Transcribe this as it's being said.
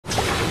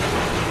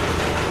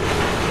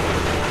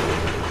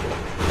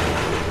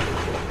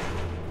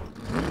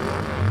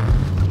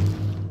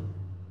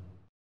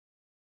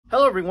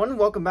Hello everyone,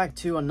 welcome back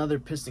to another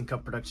Piston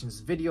Cup Productions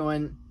video,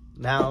 and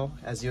now,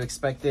 as you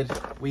expected,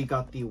 we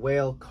got the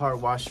whale car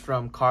wash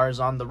from Cars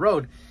on the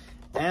Road,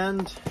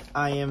 and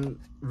I am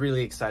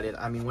really excited.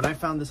 I mean, when I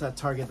found this at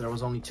Target, there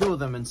was only 2 of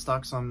them in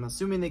stock, so I'm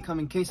assuming they come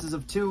in cases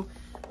of 2,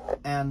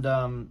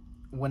 and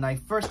when I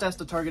first asked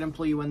the Target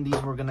employee when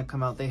these were going to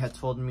come out, they had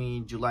told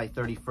me July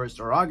 31st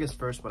or August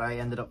 1st, but I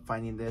ended up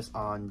finding this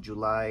on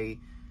July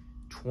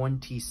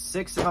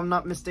 26th, if I'm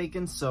not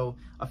mistaken, so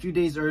a few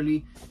days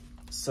early.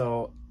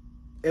 So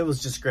it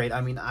was just great.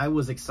 I mean, I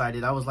was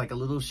excited. I was like a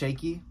little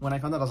shaky when I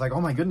found out. I was like,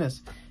 oh my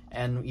goodness.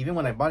 And even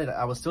when I bought it,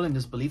 I was still in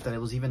disbelief that it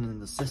was even in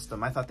the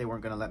system. I thought they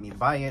weren't going to let me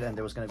buy it and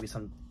there was going to be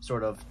some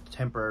sort of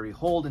temporary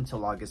hold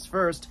until August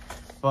 1st.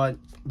 But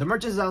the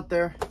merch is out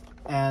there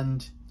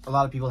and a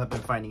lot of people have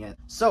been finding it.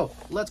 So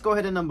let's go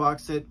ahead and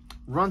unbox it,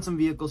 run some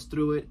vehicles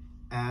through it,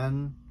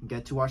 and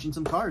get to washing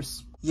some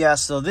cars. Yeah,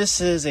 so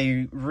this is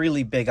a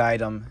really big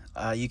item.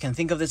 You can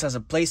think of this as a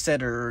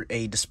playset or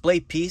a display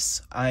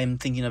piece. I'm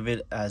thinking of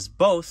it as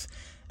both,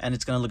 and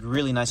it's going to look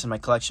really nice in my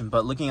collection.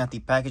 But looking at the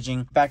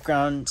packaging,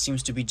 background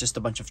seems to be just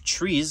a bunch of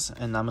trees,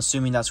 and I'm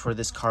assuming that's where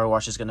this car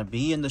wash is going to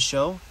be in the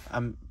show.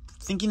 I'm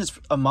thinking it's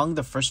among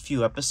the first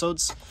few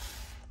episodes,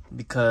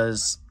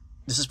 because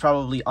this is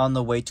probably on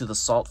the way to the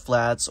Salt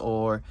Flats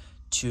or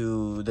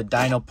to the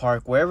Dino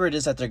Park, wherever it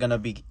is that they're going to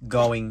be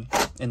going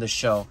in the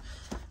show.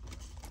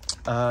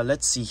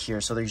 Let's see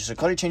here. So there's a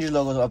color changer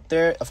logo up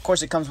there. Of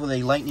course, it comes with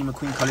a Lightning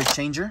McQueen color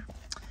changer.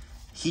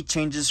 Heat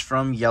changes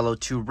from yellow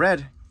to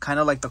red, kind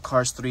of like the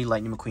Cars 3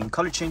 Lightning McQueen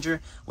color changer,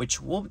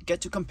 which we'll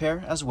get to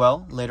compare as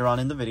well later on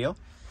in the video. It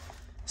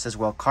says,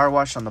 well, car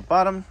wash on the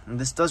bottom, and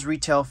this does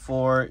retail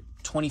for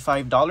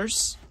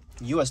 $25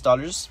 US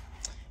dollars.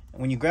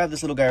 And when you grab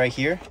this little guy right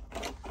here,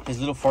 his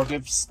little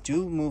forklifts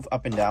do move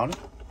up and down,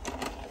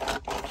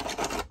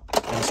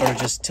 and it sort of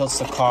just tilts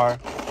the car,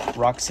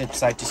 rocks it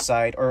side to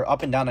side, or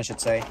up and down I should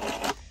say.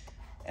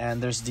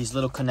 And there's these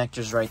little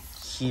connectors right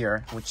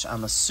here, which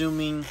I'm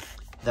assuming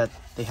that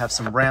they have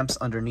some ramps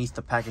underneath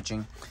the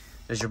packaging.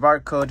 There's your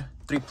barcode,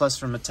 3+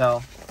 from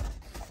Mattel.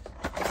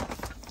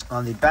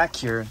 On the back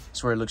here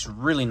is where it looks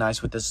really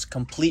nice with this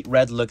complete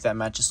red look that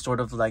matches sort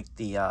of like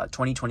the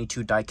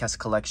 2022 diecast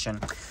collection.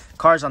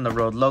 Cars on the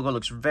Road logo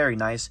looks very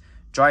nice.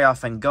 Dry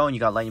off and go, and you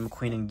got Lightning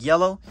McQueen in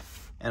yellow,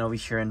 and over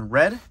here in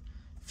red.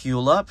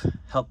 Fuel up,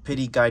 help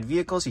pity guide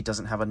vehicles. He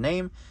doesn't have a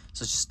name,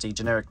 so it's just a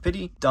generic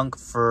pity. Dunk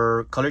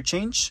for color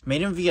change.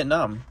 Made in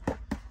Vietnam.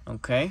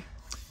 Okay.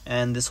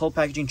 And this whole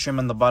packaging trim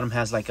on the bottom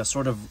has like a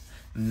sort of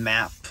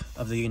map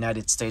of the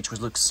United States, which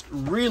looks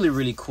really,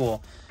 really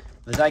cool.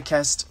 The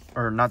diecast,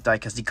 or not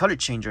diecast, the color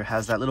changer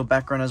has that little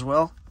background as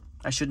well,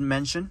 I should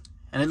mention.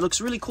 And it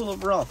looks really cool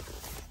overall.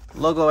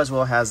 Logo as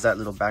well has that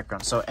little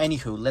background. So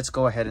anywho, let's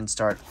go ahead and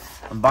start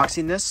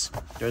unboxing this.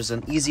 There's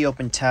an easy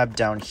open tab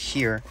down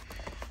here.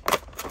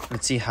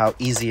 Let's see how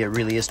easy it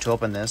really is to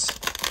open this.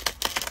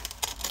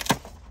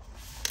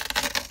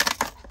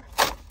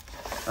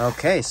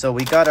 Okay, so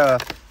we got a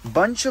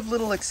bunch of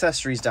little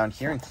accessories down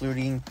here,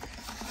 including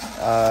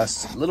a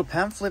little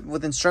pamphlet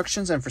with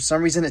instructions, and for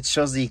some reason it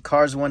shows the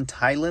Cars 1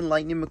 Thailand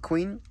Lightning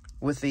McQueen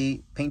with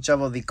the paint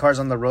job of the Cars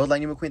on the Road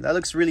Lightning McQueen. That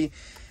looks really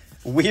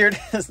weird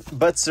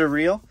but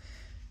surreal.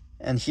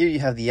 And here you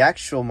have the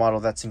actual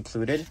model that's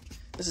included.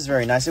 This is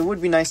very nice. It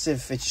would be nice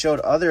if it showed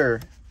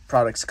other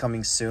products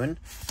coming soon,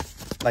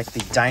 like the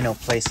Dino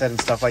playset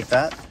and stuff like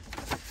that.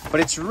 But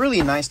it's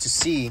really nice to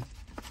see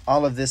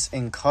all of this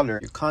in color.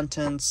 Your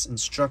contents,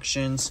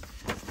 instructions.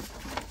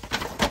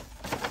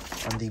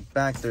 On the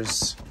back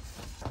there's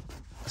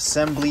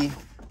assembly.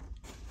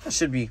 That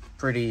should be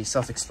pretty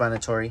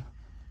self-explanatory.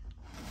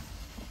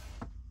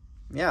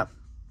 Yeah.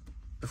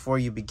 Before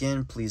you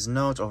begin, please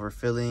note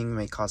overfilling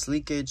may cause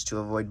leakage. To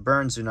avoid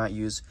burns, do not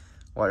use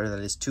water that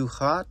is too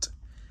hot.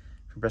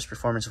 For best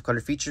performance of color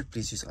feature,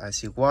 please use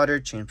icy water.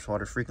 Change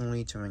water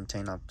frequently to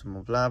maintain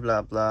optimal blah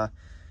blah blah.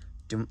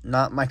 Do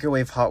not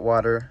microwave hot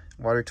water.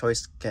 Water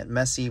toys get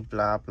messy,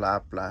 blah blah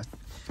blah.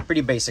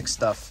 Pretty basic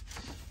stuff.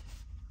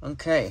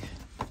 Okay,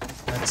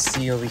 let's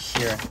see over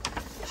here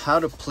how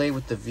to play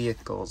with the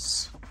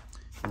vehicles.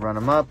 Run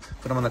them up,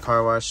 put them on the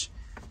car wash.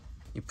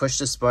 You push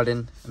this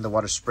button and the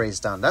water sprays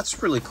down.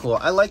 That's really cool.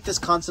 I like this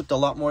concept a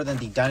lot more than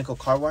the Dynaco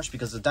car wash,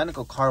 because the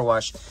Dynaco car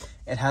wash,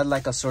 it had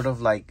like a sort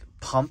of like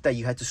pump that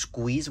you had to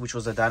squeeze, which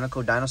was a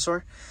Dynaco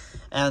dinosaur,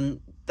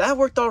 and that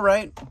worked all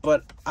right.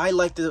 But I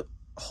like the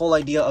whole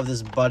idea of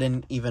this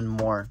button even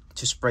more,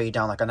 to spray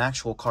down like an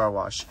actual car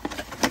wash.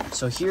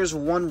 So here's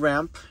one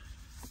ramp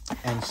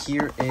and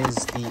here is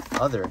the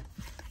other,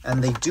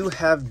 and they do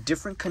have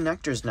different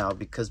connectors now,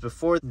 because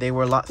before they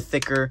were a lot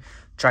thicker,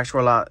 tracks were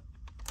a lot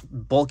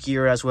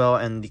bulkier as well,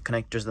 and the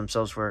connectors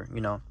themselves were,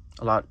 you know,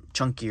 a lot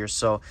chunkier.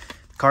 So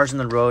Cars on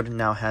the Road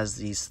now has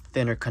these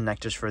thinner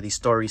connectors for these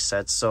story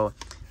sets. So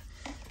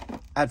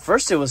at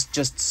first it was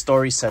just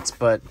story sets,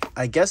 but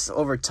I guess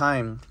over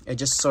time it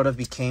just sort of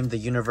became the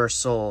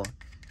universal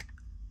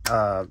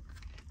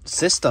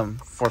system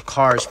for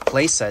Cars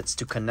playsets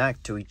to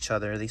connect to each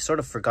other. They sort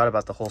of forgot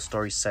about the whole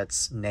story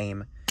sets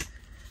name.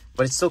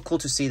 But it's so cool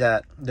to see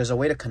that there's a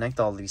way to connect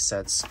all these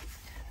sets.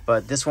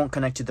 But this won't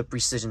connect to the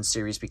Precision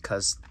series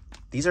because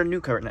these are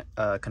new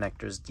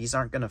connectors. These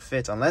aren't going to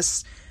fit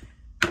unless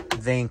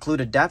they include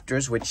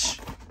adapters, which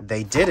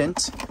they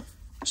didn't,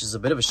 which is a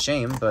bit of a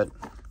shame. But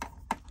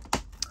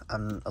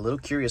I'm a little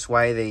curious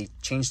why they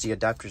changed the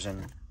adapters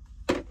and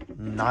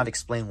not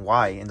explain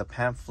why in the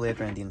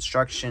pamphlet or in the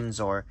instructions,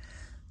 or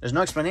there's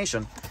no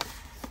explanation.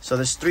 So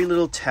there's 3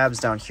 little tabs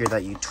down here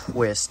that you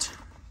twist.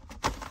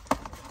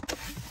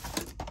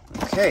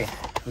 Okay,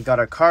 we got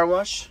our car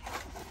wash.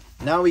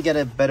 Now we get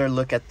a better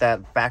look at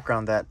that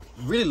background that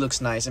really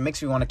looks nice. It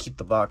makes me want to keep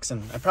the box,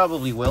 and I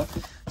probably will.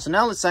 So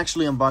now let's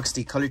actually unbox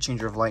the color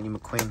changer of Lightning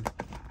McQueen.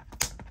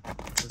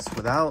 Just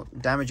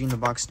without damaging the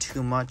box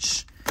too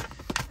much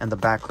and the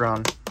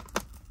background.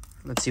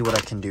 Let's see what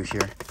I can do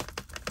here.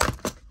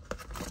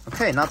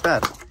 Okay, not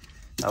bad.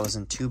 That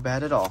wasn't too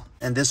bad at all.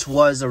 And this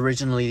was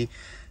originally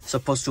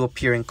supposed to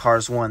appear in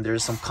Cars 1.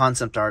 There's some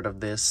concept art of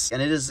this,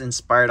 and it is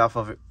inspired off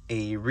of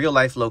a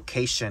real-life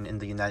location in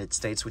the United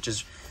States, which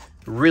is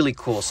really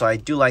cool. So I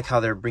do like how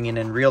they're bringing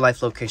in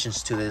real-life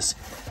locations to this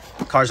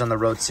Cars on the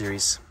Road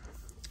series.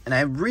 And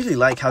I really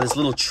like how this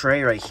little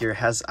tray right here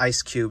has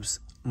ice cubes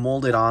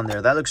molded on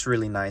there. That looks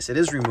really nice. It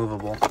is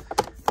removable,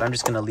 but I'm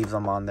just gonna leave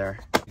them on there.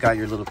 Got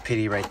your little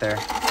pity right there.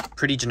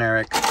 Pretty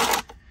generic.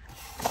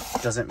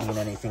 Doesn't mean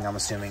anything, I'm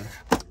assuming.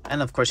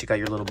 And of course you got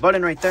your little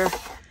button right there.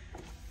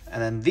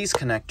 And then these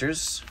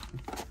connectors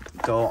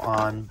go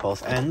on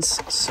both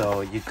ends.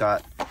 So you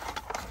got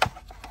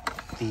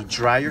the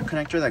dryer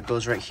connector that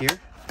goes right here.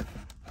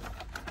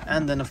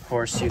 And then of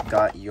course you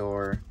got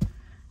your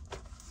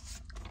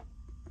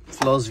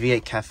Flo's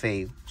V8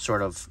 Cafe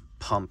sort of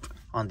pump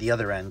on the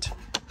other end.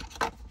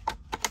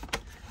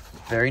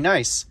 Very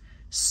nice.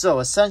 So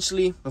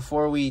essentially,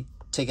 before we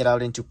take it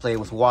out into play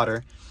with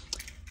water,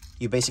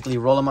 you basically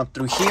roll them up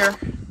through here,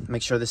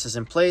 make sure this is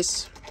in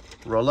place,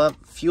 roll up,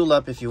 fuel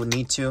up if you would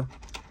need to,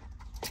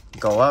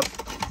 go up,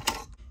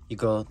 you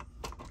go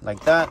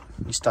like that,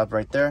 you stop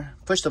right there,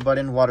 push the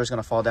button, water's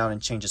gonna fall down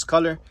and change its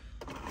color,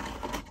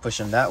 push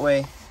him that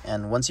way,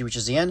 and once he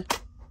reaches the end,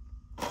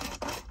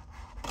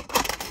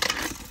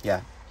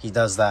 yeah, he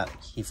does that.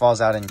 He falls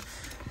out and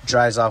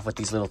dries off with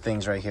these little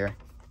things right here,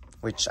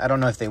 which I don't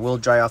know if they will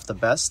dry off the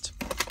best,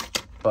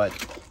 but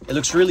it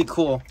looks really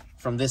cool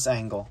from this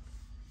angle,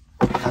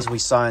 as we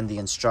saw in the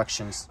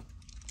instructions.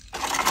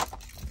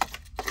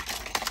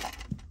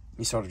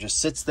 He sort of just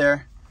sits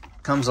there,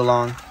 comes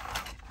along.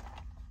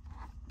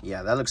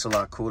 Yeah, that looks a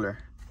lot cooler.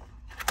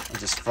 It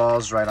just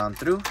falls right on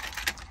through,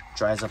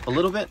 dries up a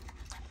little bit,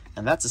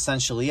 and that's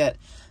essentially it.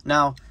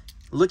 Now,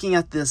 looking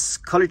at this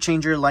color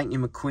changer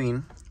Lightning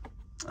McQueen,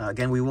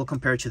 again, we will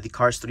compare it to the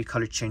Cars 3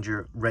 color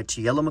changer red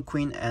to yellow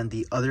McQueen and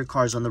the other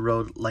Cars on the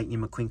Road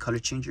Lightning McQueen color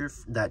changer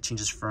that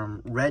changes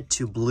from red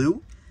to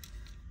blue.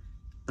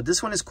 But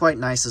this one is quite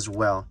nice as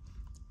well.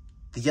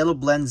 The yellow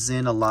blends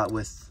in a lot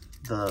with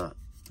the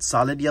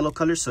solid yellow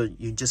color, so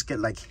you just get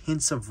like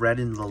hints of red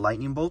in the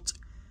lightning bolt.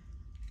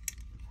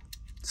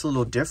 It's a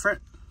little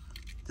different.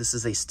 This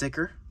is a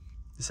sticker.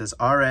 It says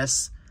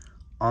RS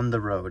on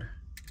the road.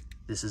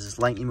 This is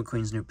Lightning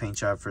McQueen's new paint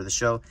job for the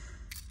show.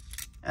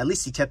 At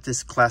least he kept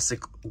his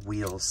classic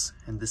wheels,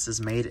 and this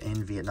is made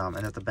in Vietnam.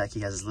 And at the back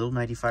he has his little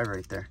 95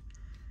 right there.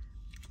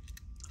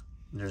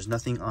 There's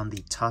nothing on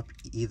the top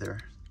either.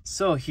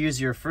 So here's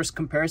your first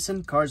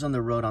comparison. Cars on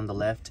the Road on the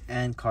left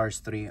and Cars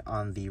 3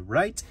 on the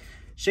right.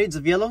 Shades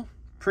of yellow,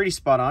 pretty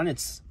spot on.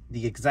 It's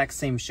the exact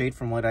same shade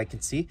from what I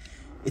can see.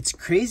 It's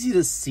crazy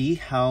to see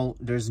how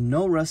there's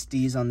no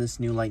rusties on this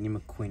new Lightning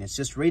McQueen. It's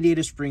just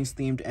radiator springs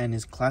themed and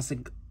his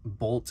classic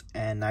bolt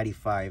and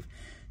 95.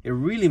 It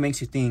really makes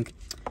you think,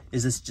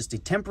 is this just a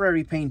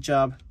temporary paint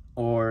job,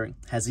 or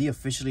has he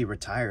officially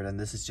retired and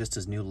this is just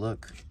his new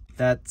look?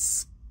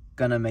 That's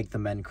gonna make the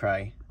men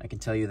cry, I can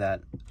tell you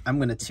that. I'm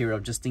gonna tear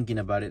up just thinking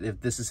about it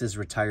if this is his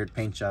retired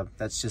paint job.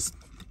 That's just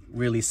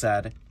really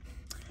sad.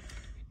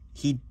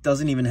 He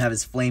doesn't even have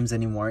his flames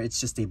anymore. It's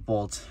just a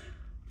bolt.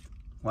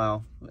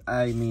 Wow.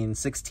 I mean,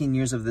 16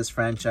 years of this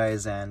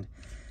franchise, and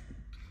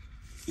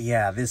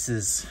yeah, this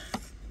is,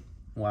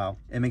 wow.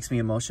 It makes me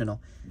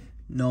emotional.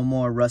 No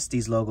more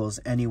Rusty's logos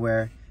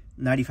anywhere.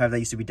 95 that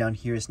used to be down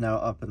here is now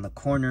up in the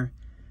corner.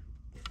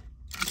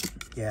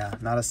 Yeah,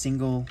 not a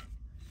single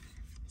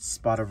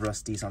spot of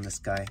Rusty's on this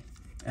guy,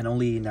 and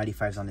only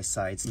 95s on his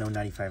sides. No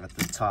 95 at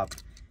the top.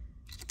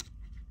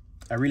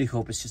 I really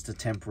hope it's just a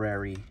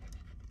temporary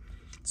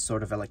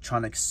sort of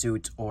electronic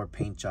suit or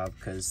paint job,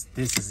 because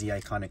this is the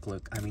iconic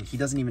look. I mean, he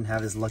doesn't even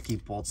have his lucky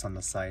bolts on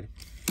the side.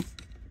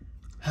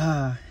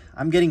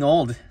 I'm getting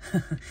old.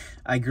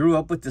 I grew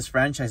up with this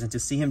franchise, and to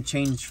see him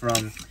change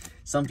from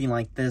something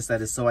like this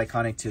that is so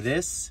iconic to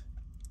this,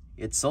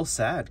 it's so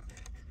sad.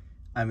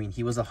 I mean,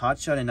 he was a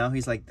hotshot and now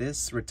he's like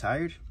this,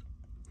 retired.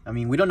 I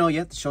mean, we don't know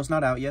yet. The show's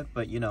not out yet,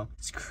 but you know,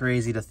 it's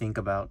crazy to think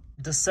about.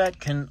 The set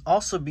can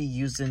also be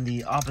used in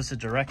the opposite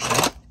direction.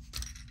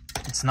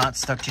 It's not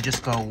stuck to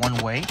just go one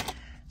way.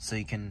 So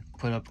you can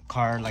put up a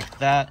car like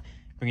that,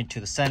 bring it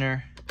to the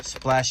center,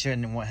 splash it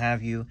and what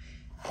have you,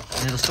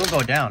 and it'll still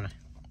go down.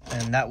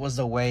 And that was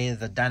the way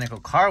the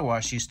Dynaco car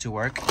wash used to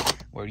work,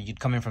 where you'd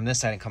come in from this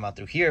side and come out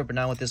through here. But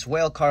now with this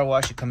Whale car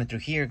wash, you come in through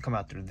here and come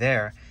out through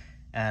there.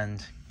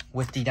 And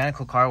with the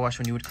Dynaco car wash,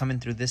 when you would come in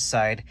through this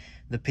side,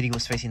 the pity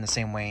was facing the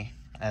same way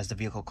as the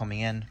vehicle coming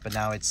in. But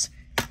now it's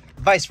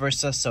vice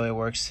versa, so it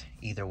works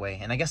either way.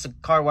 And I guess the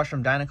car wash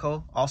from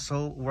Dynaco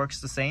also works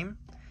the same.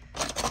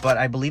 But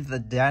I believe the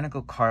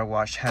Dynaco car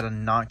wash had a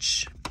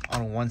notch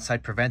on one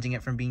side preventing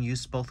it from being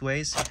used both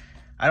ways.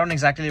 I don't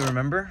exactly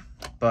remember,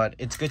 but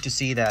it's good to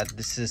see that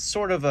this is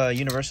sort of a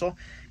universal.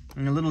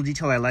 And a little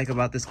detail I like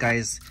about this guy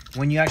is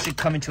when you actually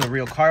come into a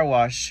real car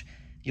wash,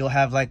 you'll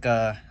have like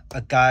a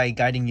guy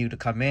guiding you to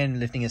come in,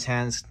 lifting his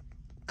hands,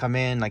 come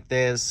in like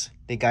this.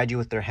 They guide you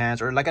with their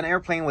hands, or like an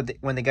airplane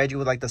when they guide you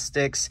with like the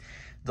sticks,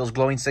 those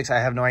glowing sticks. I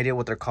have no idea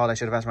what they're called. I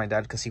should have asked my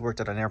dad because he worked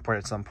at an airport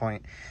at some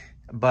point.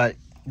 But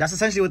that's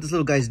essentially what this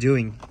little guy's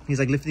doing. He's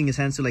like lifting his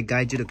hands to like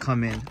guide you to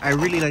come in. I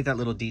really like that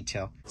little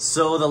detail.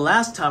 So the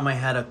last time I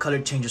had a color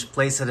changer's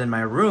playset in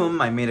my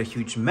room, I made a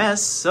huge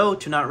mess. So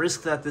to not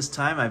risk that this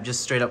time, I've just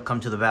straight up come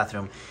to the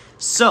bathroom.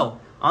 So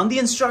on the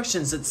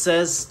instructions, it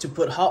says to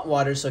put hot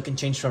water so it can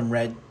change from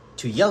red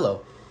to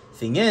yellow.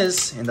 Thing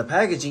is, in the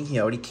packaging, he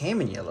already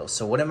came in yellow.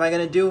 So what am I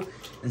gonna do?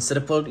 Instead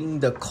of putting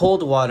the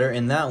cold water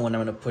in that one,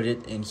 I'm gonna put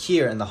it in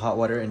here, and the hot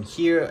water in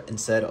here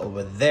instead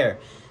over there.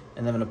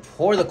 And I'm going to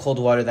pour the cold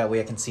water, that way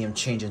I can see him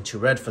change into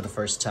red for the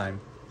first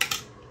time.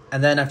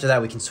 And then after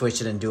that, we can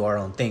switch it and do our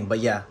own thing. But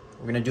yeah,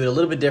 we're going to do it a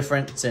little bit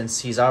different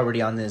since he's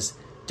already on this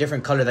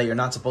different color that you're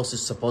not supposed to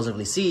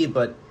supposedly see.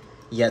 But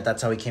yeah,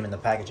 that's how he came in the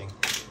packaging.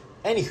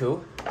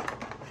 Anywho,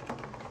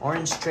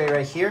 orange tray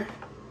right here.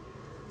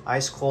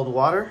 Ice cold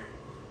water.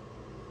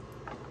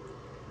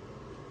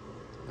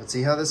 Let's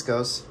see how this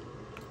goes.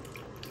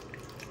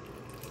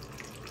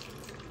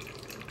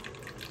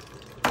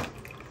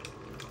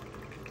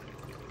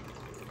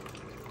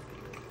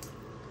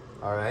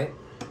 All right,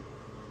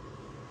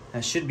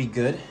 that should be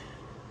good.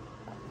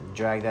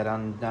 Drag that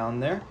on down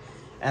there.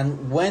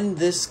 And when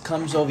this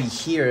comes over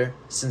here,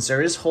 since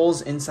there is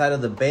holes inside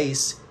of the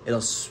base,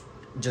 it'll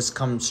just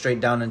come straight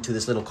down into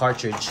this little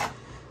cartridge.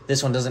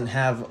 This one doesn't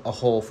have a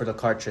hole for the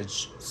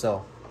cartridge.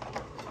 So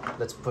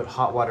let's put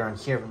hot water on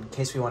here in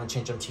case we want to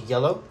change them to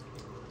yellow.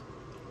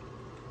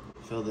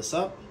 Fill this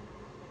up.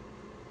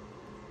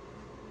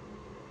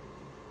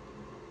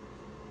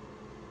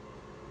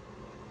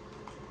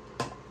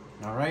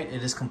 All right,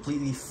 it is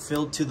completely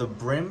filled to the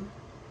brim.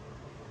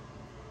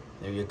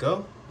 There you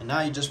go. And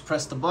now you just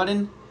press the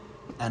button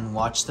and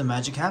watch the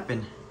magic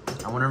happen.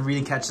 I want to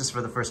really catch this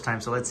for the first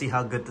time, so let's see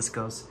how good this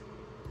goes.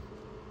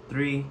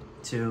 3,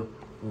 2,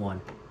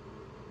 1.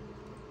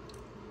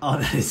 Oh,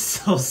 that is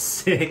so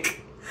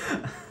sick.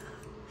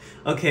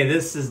 Okay,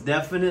 this is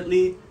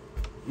definitely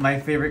my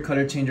favorite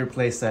color changer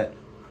playset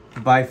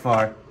by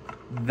far.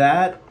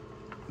 That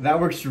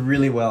works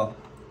really well.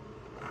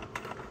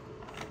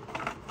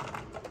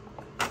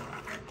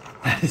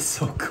 That is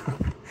so cool.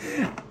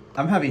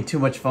 I'm having too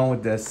much fun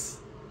with this.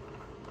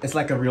 It's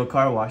like a real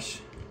car wash.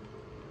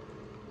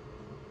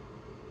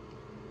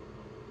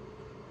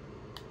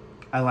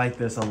 I like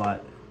this a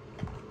lot.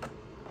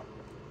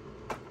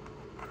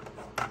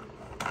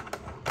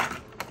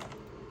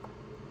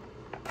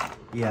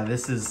 Yeah,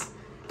 this is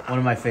one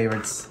of my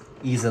favorites,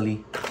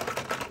 easily.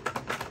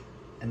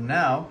 And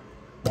now,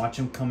 watch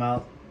him come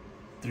out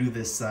through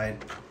this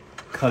side,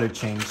 color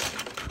change.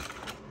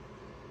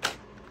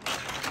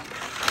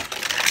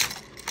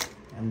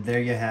 And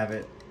there you have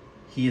it.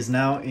 He is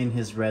now in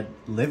his red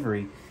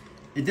livery.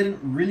 It didn't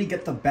really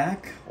get the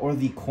back or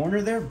the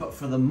corner there, but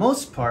for the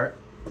most part,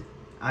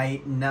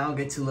 I now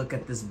get to look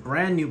at this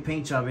brand new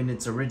paint job in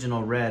its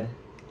original red,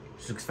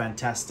 which looks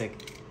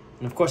fantastic.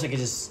 And of course I could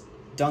just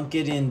dunk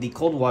it in the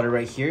cold water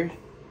right here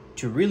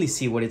to really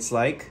see what it's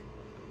like.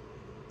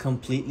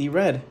 Completely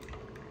red.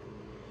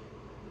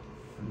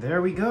 And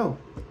there we go.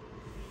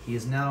 He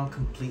is now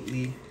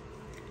completely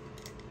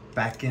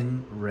back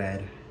in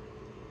red.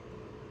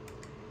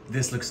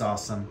 This looks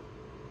awesome.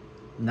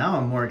 Now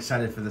I'm more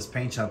excited for this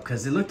paint job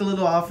because it looked a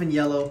little off in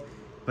yellow,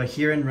 but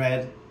here in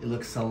red, it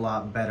looks a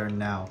lot better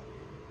now.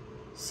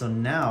 So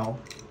now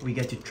we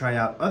get to try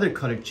out other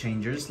color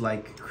changers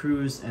like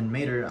Cruise and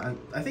Mater.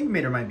 I think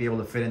Mater might be able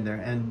to fit in there,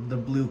 and the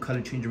blue color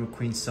changer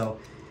McQueen. So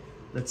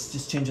let's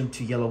just change them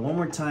to yellow one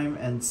more time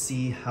and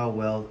see how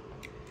well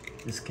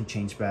this can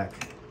change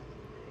back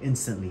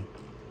instantly.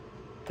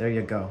 There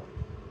you go.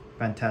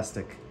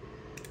 Fantastic.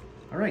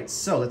 All right,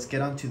 so let's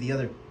get on to the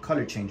other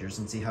color changers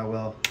and see how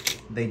well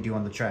they do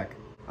on the track.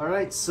 All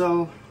right,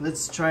 so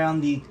let's try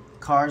on the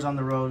Cars on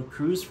the Road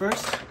Cruise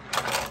first.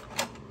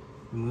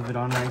 Move it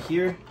on right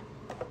here,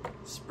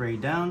 spray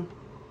down.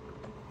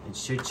 It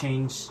should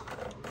change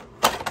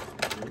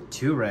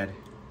to red,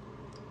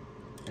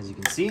 as you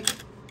can see.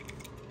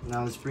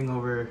 Now let's bring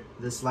over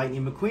this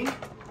Lightning McQueen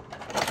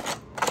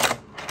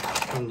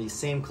from the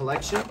same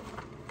collection.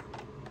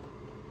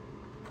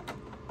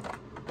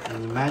 And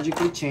he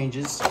magically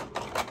changes,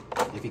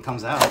 if he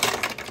comes out,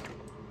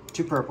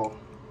 to purple.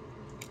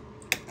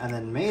 And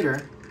then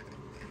Mater,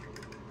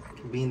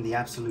 being the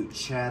absolute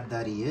Chad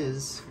that he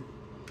is,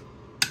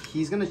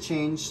 he's gonna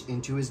change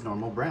into his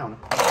normal brown.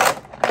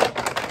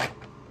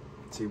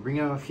 So you bring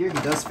it up here, he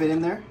does fit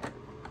in there.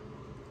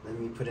 Let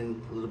me put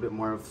in a little bit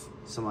more of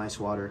some ice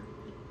water.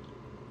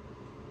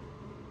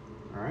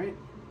 All right,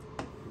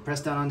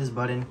 press down on this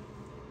button,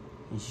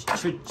 and he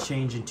should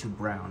change into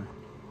brown.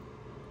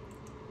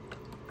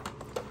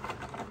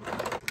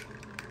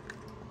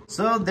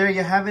 So there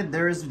you have it.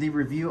 There is the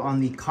review on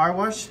the car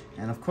wash.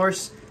 And of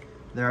course,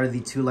 there are the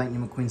two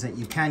Lightning McQueens that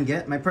you can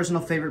get. My personal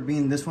favorite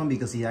being this one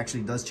because he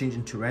actually does change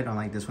into red,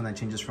 unlike this one that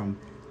changes from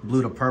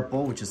blue to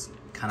purple, which is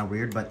kind of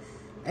weird. But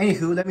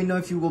anywho, let me know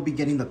if you will be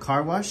getting the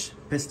car wash.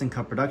 Piston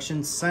Cup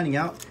Productions signing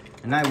out,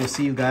 and I will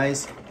see you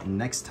guys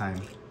next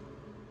time.